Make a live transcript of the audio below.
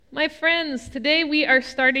My friends, today we are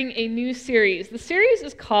starting a new series. The series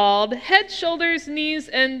is called Head, Shoulders, Knees,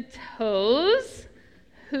 and Toes.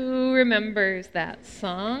 Who remembers that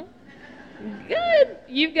song? Good.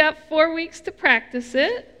 You've got 4 weeks to practice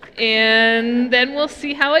it, and then we'll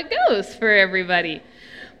see how it goes for everybody.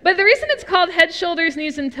 But the reason it's called Head, Shoulders,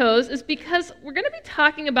 Knees, and Toes is because we're going to be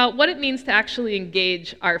talking about what it means to actually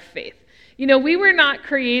engage our faith. You know, we were not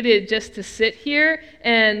created just to sit here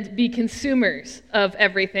and be consumers of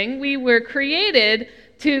everything. We were created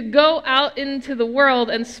to go out into the world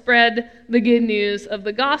and spread the good news of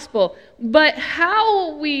the gospel. But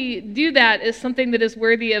how we do that is something that is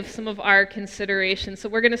worthy of some of our consideration. So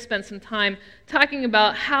we're going to spend some time talking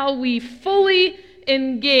about how we fully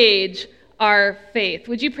engage our faith.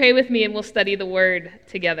 Would you pray with me and we'll study the word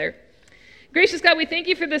together? Gracious God, we thank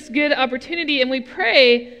you for this good opportunity, and we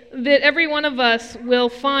pray that every one of us will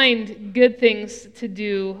find good things to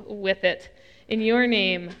do with it. In your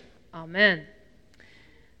name, amen.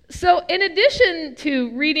 So in addition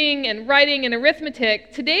to reading and writing and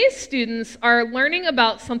arithmetic, today's students are learning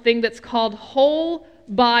about something that's called whole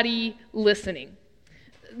body listening.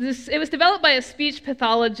 It was developed by a speech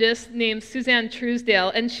pathologist named Suzanne Truesdale,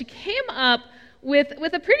 and she came up with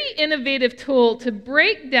a pretty innovative tool to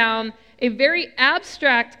break down a very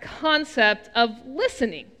abstract concept of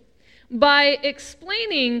listening by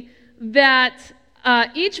explaining that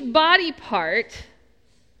each body part,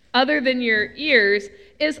 other than your ears,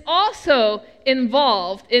 is also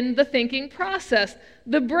involved in the thinking process.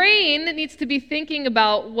 The brain needs to be thinking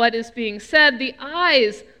about what is being said, the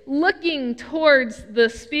eyes looking towards the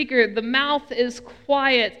speaker, the mouth is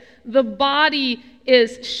quiet, the body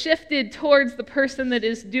is shifted towards the person that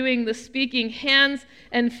is doing the speaking, hands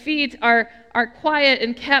and feet are quiet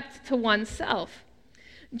and kept to oneself.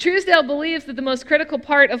 Truesdale believes that the most critical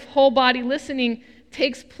part of whole body listening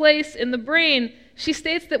takes place in the brain. She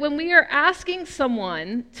states that when we are asking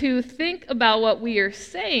someone to think about what we are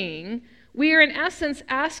saying, we are in essence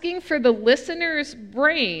asking for the listener's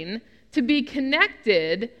brain to be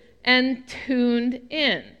connected and tuned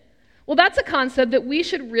in. Well, that's a concept that we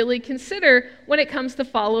should really consider when it comes to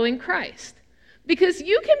following Christ. Because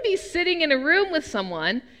you can be sitting in a room with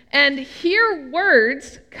someone and hear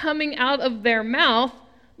words coming out of their mouth,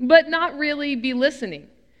 but not really be listening.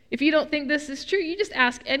 If you don't think this is true, you just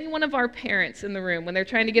ask any one of our parents in the room when they're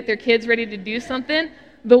trying to get their kids ready to do something.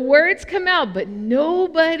 The words come out, but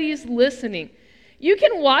nobody's listening. You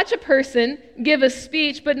can watch a person give a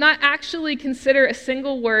speech, but not actually consider a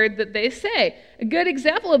single word that they say. A good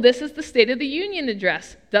example of this is the State of the Union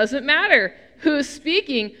address. Doesn't matter who's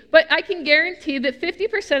speaking, but I can guarantee that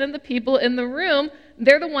 50% of the people in the room,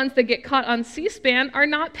 they're the ones that get caught on C-SPAN, are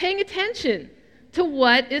not paying attention to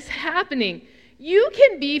what is happening. You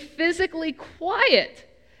can be physically quiet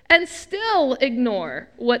and still ignore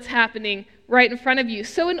what's happening right in front of you.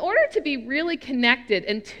 So in order to be really connected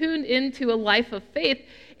and tuned into a life of faith,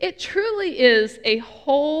 it truly is a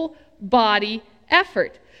whole body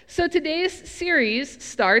effort. So today's series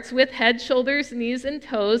starts with head, shoulders, knees, and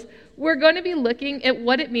toes. We're going to be looking at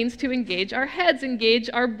what it means to engage our heads, engage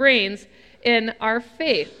our brains in our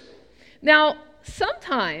faith. Now,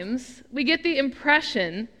 sometimes we get the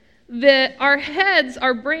impression that our heads,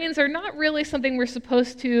 our brains, are not really something we're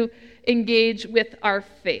supposed to engage with our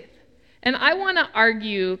faith. And I want to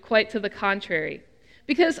argue quite to the contrary,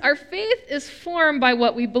 because our faith is formed by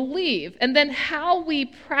what we believe and then how we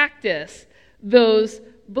practice those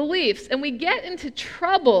beliefs. And we get into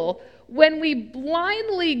trouble when we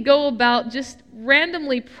blindly go about just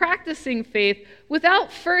randomly practicing faith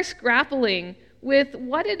without first grappling with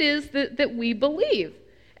what it is that we believe.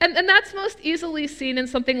 And that's most easily seen in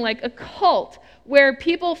something like a cult, where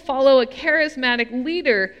people follow a charismatic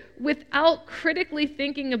leader without critically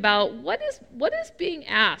thinking about what is being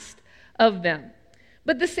asked of them.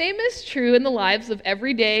 But the same is true in the lives of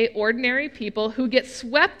everyday, ordinary people who get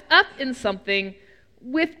swept up in something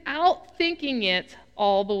without thinking it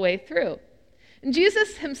all the way through. And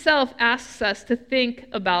Jesus himself asks us to think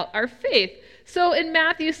about our faith. So in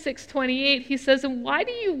Matthew 6:28, he says, "And why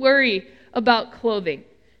do you worry about clothing?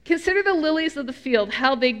 Consider the lilies of the field,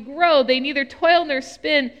 how they grow. They neither toil nor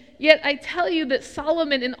spin. Yet I tell you that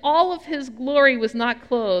Solomon in all of his glory was not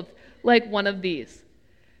clothed like one of these."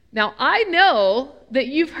 Now, I know that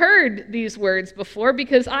you've heard these words before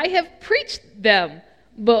because I have preached them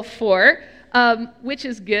before, which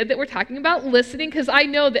is good that we're talking about listening, because I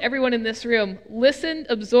know that everyone in this room listened,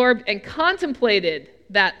 absorbed, and contemplated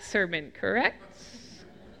that sermon, correct?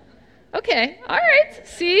 Okay, all right.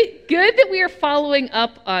 See, good that we are following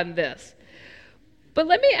up on this. But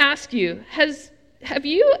let me ask you, have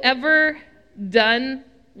you ever done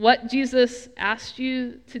what Jesus asked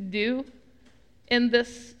you to do in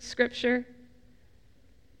this scripture?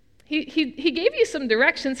 He gave you some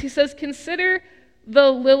directions. He says, consider the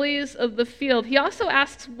lilies of the field. He also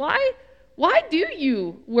asks, why do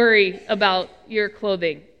you worry about your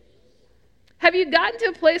clothing? Have you gotten to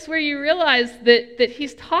a place where you realize that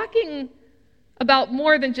he's talking about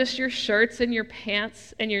more than just your shirts and your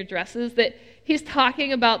pants and your dresses, that he's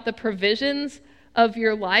talking about the provisions of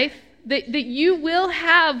your life, that you will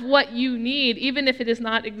have what you need, even if it is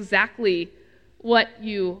not exactly what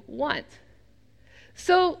you want.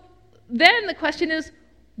 So then the question is,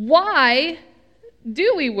 why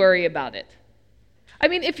do we worry about it? I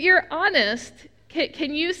mean, if you're honest,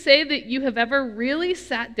 can you say that you have ever really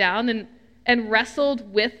sat down and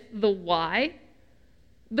wrestled with the why?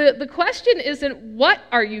 The question isn't, what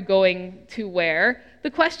are you going to wear? The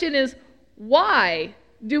question is, why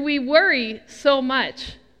do we worry so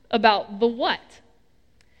much about the what?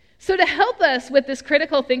 So to help us with this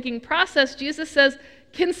critical thinking process, Jesus says,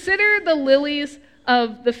 consider the lilies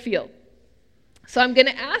of the field. So I'm going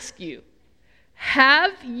to ask you,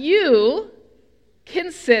 have you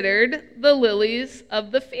considered the lilies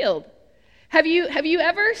of the field? Have you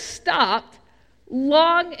ever stopped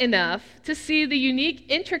long enough to see the unique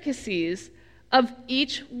intricacies of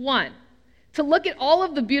each one? To look at all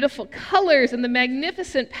of the beautiful colors and the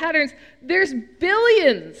magnificent patterns. There's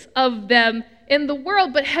billions of them in the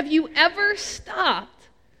world, but have you ever stopped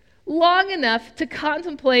long enough to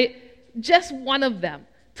contemplate just one of them?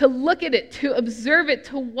 To look at it, to observe it,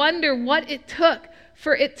 to wonder what it took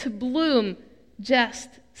for it to bloom just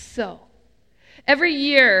so. Every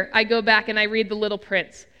year I go back and I read The Little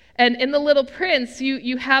Prince. And in The Little Prince,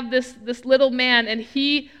 you have this little man, and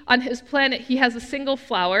he, on his planet, he has a single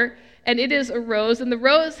flower, and it is a rose, and the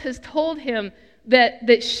rose has told him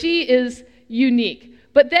that she is unique.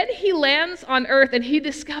 But then he lands on Earth, and he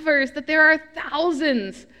discovers that there are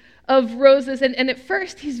thousands of roses, and at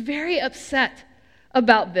first he's very upset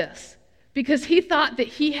about this, because he thought that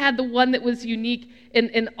he had the one that was unique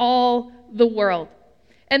in all the world.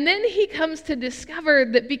 And then he comes to discover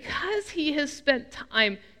that because he has spent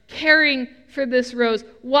time caring for this rose,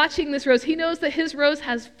 watching this rose, he knows that his rose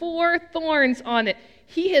has 4 thorns on it.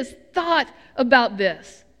 He has thought about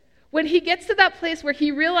this. When he gets to that place where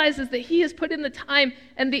he realizes that he has put in the time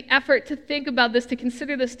and the effort to think about this, to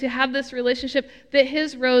consider this, to have this relationship, that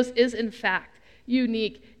his rose is in fact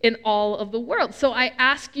unique in all of the world. So I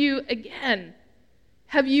ask you again,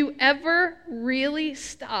 have you ever really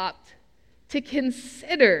stopped to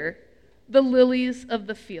consider the lilies of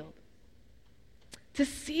the field? To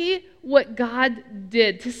see what God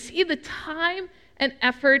did, to see the time and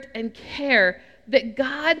effort and care that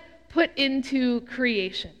God put into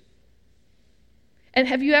creation. And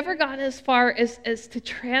have you ever gone as far as to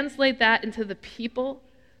translate that into the people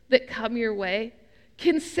that come your way?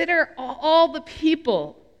 Consider all the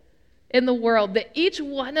people in the world, that each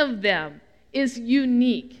one of them is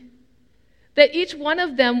unique, that each one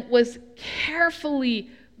of them was carefully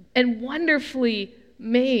and wonderfully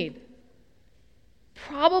made.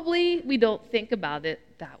 Probably we don't think about it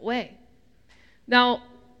that way. Now,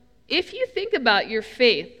 if you think about your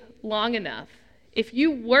faith long enough, if you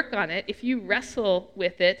work on it, if you wrestle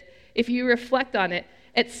with it, if you reflect on it,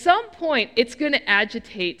 at some point it's going to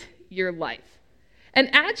agitate your life.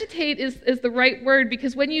 And agitate is the right word,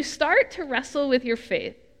 because when you start to wrestle with your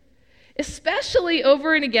faith, especially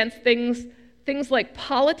over and against things like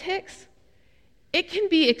politics, it can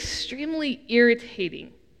be extremely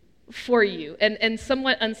irritating for you and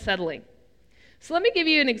somewhat unsettling. So let me give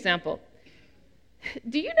you an example.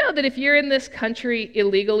 Do you know that if you're in this country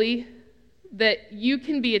illegally, that you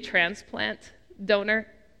can be a transplant donor?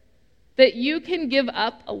 That you can give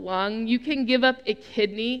up a lung, you can give up a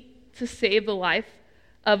kidney to save the life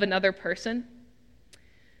of another person?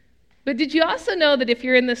 But did you also know that if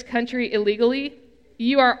you're in this country illegally,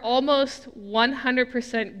 you are almost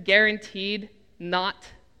 100% guaranteed not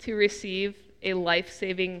to receive a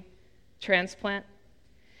life-saving transplant?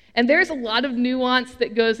 And there's a lot of nuance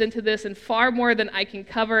that goes into this, and far more than I can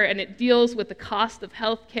cover, and it deals with the cost of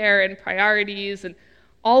health care and priorities and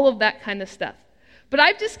all of that kind of stuff. But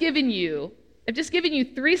I've just given you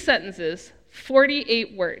 3 sentences,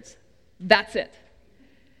 48 words. That's it.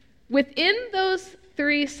 Within those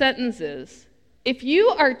 3 sentences, if you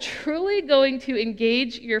are truly going to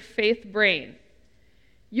engage your faith brain,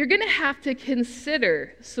 you're going to have to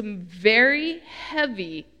consider some very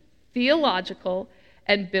heavy theological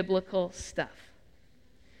and biblical stuff.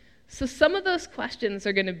 So some of those questions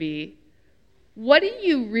are going to be, what do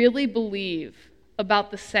you really believe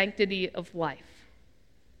about the sanctity of life?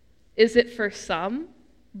 Is it for some,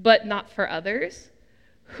 but not for others?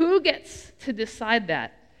 Who gets to decide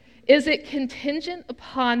that? Is it contingent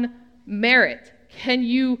upon merit? Can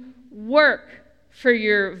you work for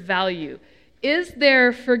your value? Is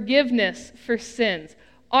there forgiveness for sins?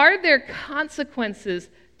 Are there consequences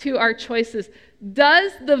to our choices?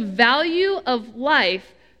 Does the value of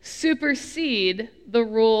life supersede the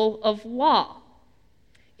rule of law?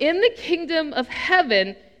 In the kingdom of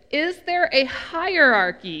heaven, is there a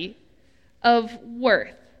hierarchy of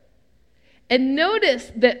worth? And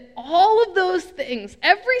notice that all of those things,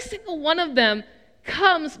 every single one of them,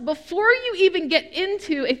 comes before you even get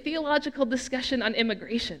into a theological discussion on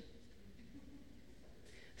immigration.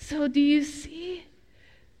 So do you see?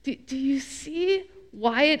 Do you see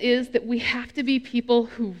why it is that we have to be people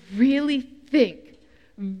who really think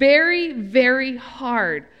very, very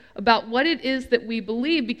hard about what it is that we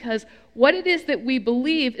believe, because what it is that we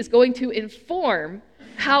believe is going to inform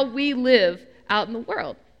how we live out in the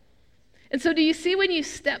world. And so do you see, when you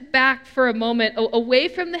step back for a moment, away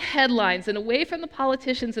from the headlines and away from the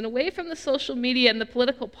politicians and away from the social media and the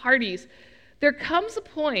political parties, there comes a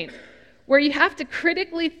point where you have to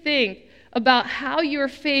critically think about how your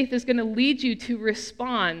faith is going to lead you to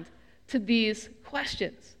respond to these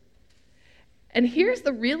questions. And here's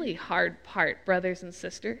the really hard part, brothers and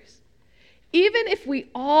sisters. Even if we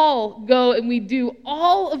all go and we do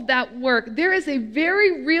all of that work, there is a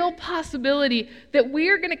very real possibility that we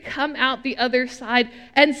are going to come out the other side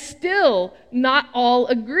and still not all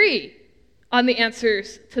agree on the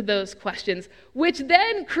answers to those questions, which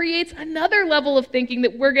then creates another level of thinking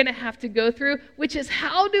that we're going to have to go through, which is,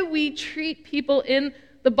 how do we treat people in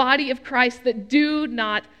the body of Christ that do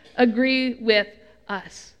not agree with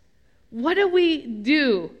us? What do we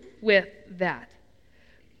do with that?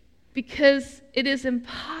 Because it is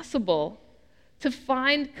impossible to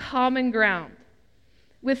find common ground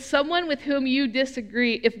with someone with whom you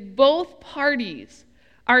disagree if both parties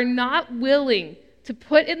are not willing to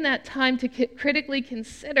put in that time to critically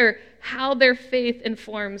consider how their faith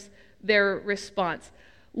informs their response.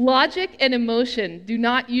 Logic and emotion do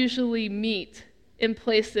not usually meet in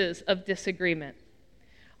places of disagreement.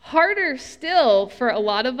 Harder still for a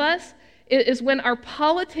lot of us is when our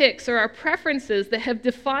politics or our preferences that have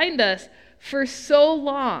defined us for so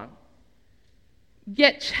long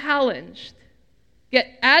get challenged, get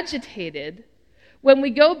agitated, when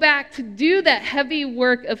we go back to do that heavy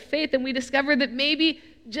work of faith and we discover that maybe,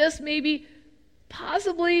 just maybe,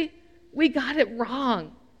 possibly, we got it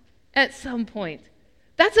wrong at some point.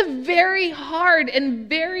 That's a very hard and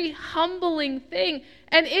very humbling thing,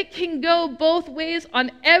 and it can go both ways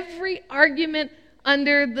on every argument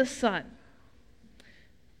under the sun.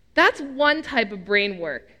 That's one type of brain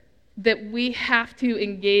work that we have to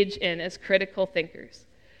engage in as critical thinkers.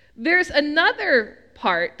 There's another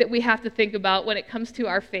part that we have to think about when it comes to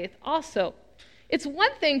our faith also. It's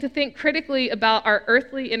one thing to think critically about our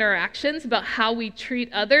earthly interactions, about how we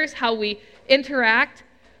treat others, how we interact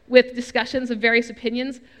with discussions of various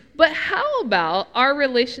opinions, but how about our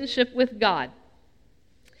relationship with God?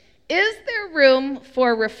 Is there room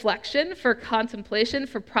for reflection, for contemplation,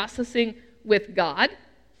 for processing with God?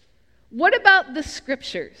 What about the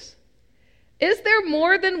scriptures? Is there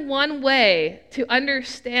more than one way to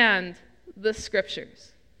understand the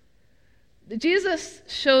scriptures? Jesus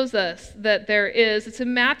shows us that there is. It's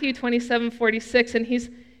in Matthew 27:46, and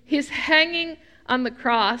he's hanging on the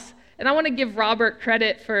cross. And I want to give Robert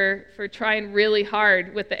credit for trying really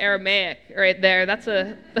hard with the Aramaic right there. That's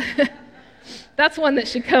one that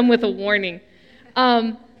should come with a warning.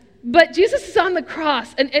 But Jesus is on the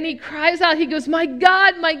cross, and he cries out, he goes, my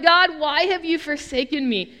God, why have you forsaken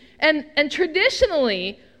me? And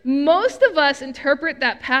traditionally, most of us interpret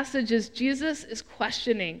that passage as Jesus is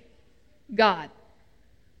questioning God.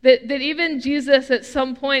 That even Jesus at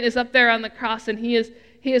some point is up there on the cross and he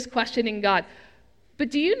is questioning God. But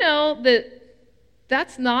do you know that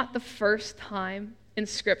that's not the first time in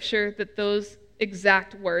Scripture that those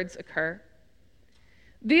exact words occur?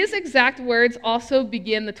 These exact words also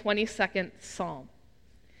begin the 22nd Psalm.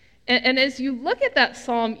 And as you look at that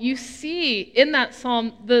psalm, you see in that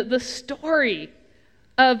psalm the story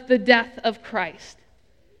of the death of Christ.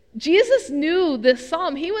 Jesus knew this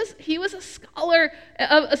psalm. He was a scholar,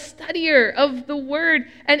 a studier of the word,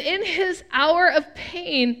 and in his hour of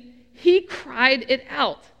pain, he cried it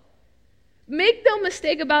out. Make no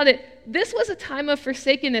mistake about it, this was a time of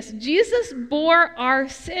forsakenness. Jesus bore our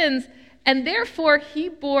sins, and therefore he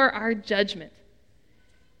bore our judgment.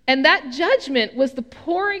 And that judgment was the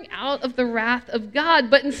pouring out of the wrath of God,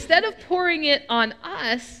 but instead of pouring it on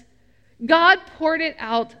us, God poured it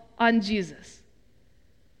out on Jesus.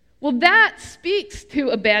 Well, that speaks to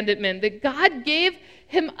abandonment, that God gave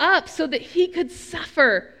him up so that he could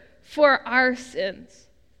suffer for our sins.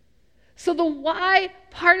 So the why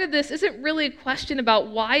part of this isn't really a question about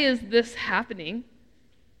why is this happening.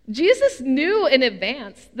 Jesus knew in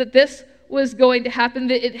advance that this was going to happen,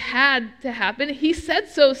 that it had to happen. He said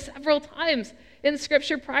so several times in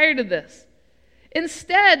Scripture prior to this.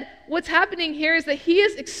 Instead, what's happening here is that he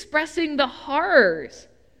is expressing the horrors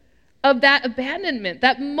of that abandonment.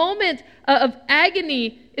 That moment of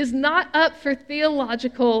agony is not up for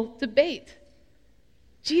theological debate.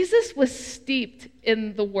 Jesus was steeped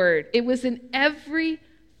in the Word. It was in every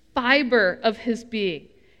fiber of his being.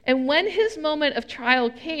 And when his moment of trial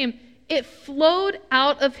came, it flowed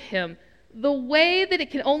out of him the way that it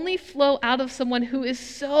can only flow out of someone who is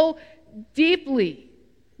so deeply,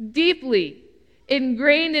 deeply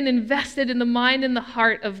ingrained and invested in the mind and the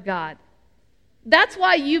heart of God. That's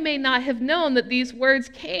why you may not have known that these words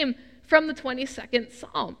came from the 22nd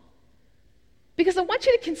Psalm. Because I want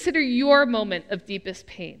you to consider your moment of deepest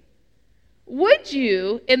pain. Would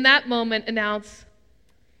you, in that moment, announce,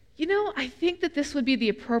 I think that this would be the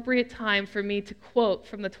appropriate time for me to quote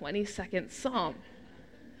from the 22nd Psalm?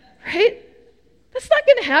 Right? That's not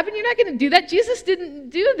going to happen. You're not going to do that. Jesus didn't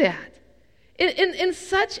do that. In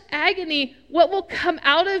such agony, what will come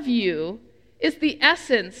out of you is the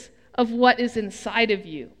essence of what is inside of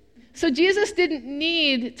you. So Jesus didn't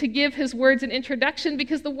need to give his words an introduction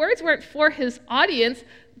because the words weren't for his audience,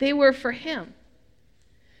 they were for him.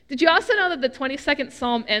 Did you also know that the 22nd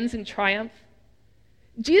Psalm ends in triumph?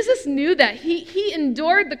 Jesus knew that. He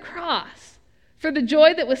endured the cross for the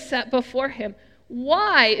joy that was set before him.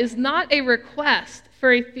 Why is not a request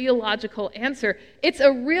for a theological answer. It's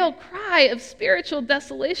a real cry of spiritual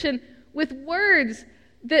desolation with words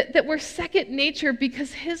that were second nature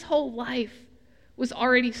because his whole life was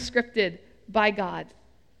already scripted by God.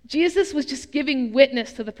 Jesus was just giving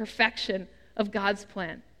witness to the perfection of God's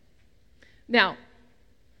plan. Now,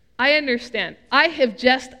 I understand. I have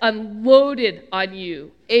just unloaded on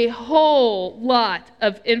you a whole lot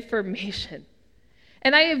of information.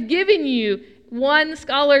 And I have given you one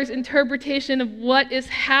scholar's interpretation of what is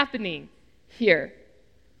happening here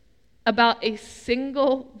about a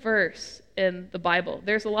single verse in the Bible.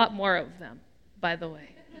 There's a lot more of them, by the way.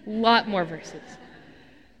 A lot more verses.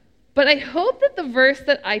 But I hope that the verse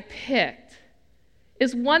that I picked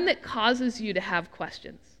is one that causes you to have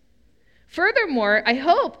questions. Furthermore, I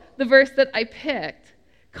hope the verse that I picked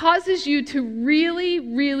causes you to really,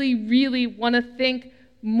 really, really want to think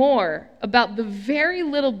more about the very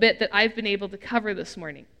little bit that I've been able to cover this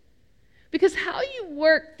morning. Because how you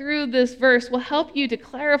work through this verse will help you to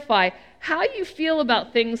clarify how you feel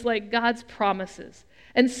about things like God's promises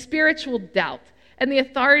and spiritual doubt and the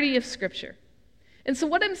authority of Scripture. And so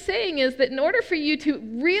what I'm saying is that in order for you to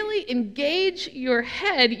really engage your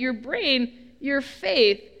head, your brain, your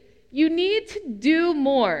faith, you need to do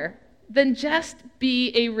more than just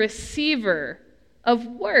be a receiver of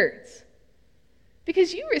words.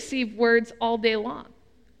 Because you receive words all day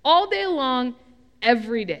long,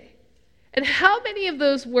 every day. And how many of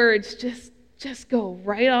those words just go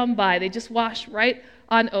right on by? They just wash right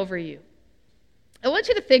on over you. I want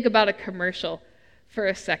you to think about a commercial for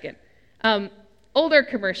a second. Older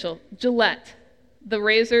commercial, Gillette, the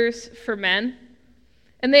razors for men.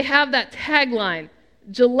 And they have that tagline,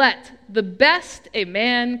 Gillette, the best a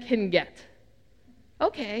man can get.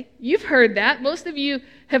 Okay, you've heard that. Most of you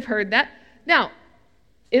have heard that. Now,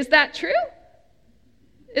 is that true?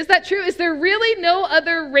 Is that true? Is there really no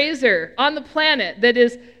other razor on the planet that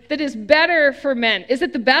is better for men? Is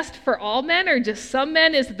it the best for all men or just some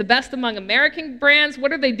men? Is it the best among American brands?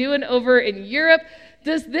 What are they doing over in Europe?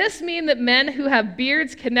 Does this mean that men who have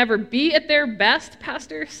beards can never be at their best,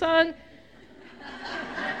 Pastor Sung?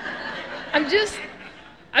 These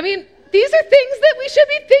are things that we should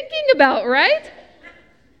be thinking about, right?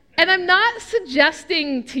 And I'm not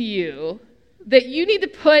suggesting to you that you need to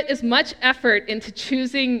put as much effort into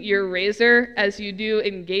choosing your razor as you do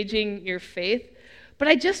engaging your faith. But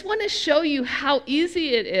I just want to show you how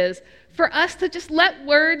easy it is for us to just let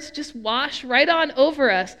words just wash right on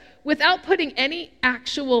over us without putting any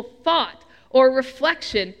actual thought or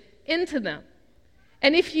reflection into them.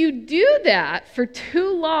 And if you do that for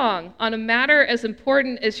too long on a matter as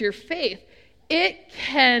important as your faith, it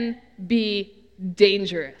can be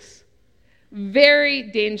dangerous. Very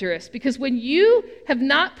dangerous, because when you have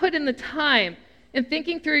not put in the time in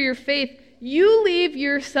thinking through your faith, you leave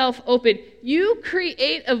yourself open. You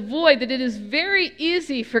create a void that it is very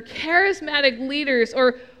easy for charismatic leaders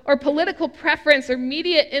or political preference or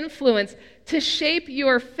media influence to shape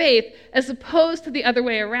your faith as opposed to the other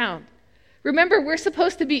way around. Remember, we're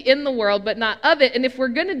supposed to be in the world, but not of it. And if we're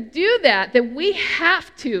going to do that, then we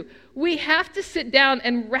have to sit down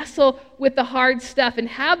and wrestle with the hard stuff and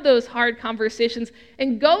have those hard conversations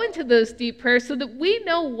and go into those deep prayers so that we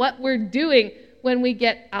know what we're doing when we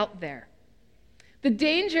get out there. The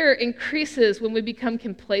danger increases when we become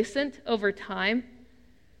complacent over time.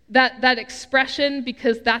 That expression,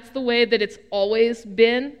 because that's the way that it's always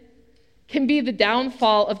been, can be the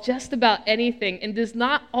downfall of just about anything and does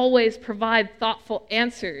not always provide thoughtful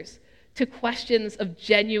answers to questions of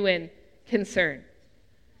genuine concern.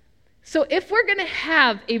 So if we're going to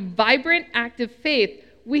have a vibrant, active faith,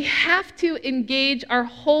 we have to engage our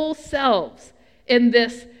whole selves in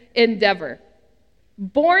this endeavor.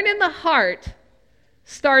 Born in the heart,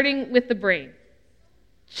 starting with the brain.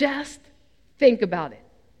 Just think about it,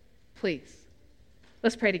 please.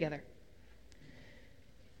 Let's pray together.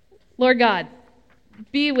 Lord God,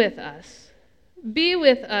 be with us. Be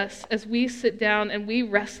with us as we sit down and we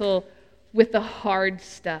wrestle with the hard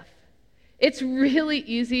stuff. It's really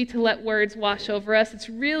easy to let words wash over us. It's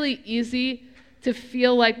really easy to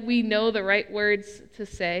feel like we know the right words to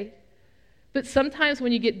say. But sometimes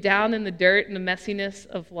when you get down in the dirt and the messiness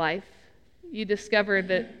of life, you discover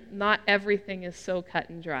that not everything is so cut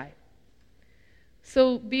and dry.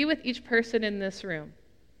 So be with each person in this room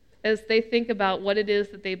as they think about what it is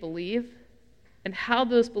that they believe and how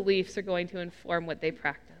those beliefs are going to inform what they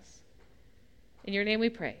practice. In your name we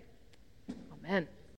pray. Amen.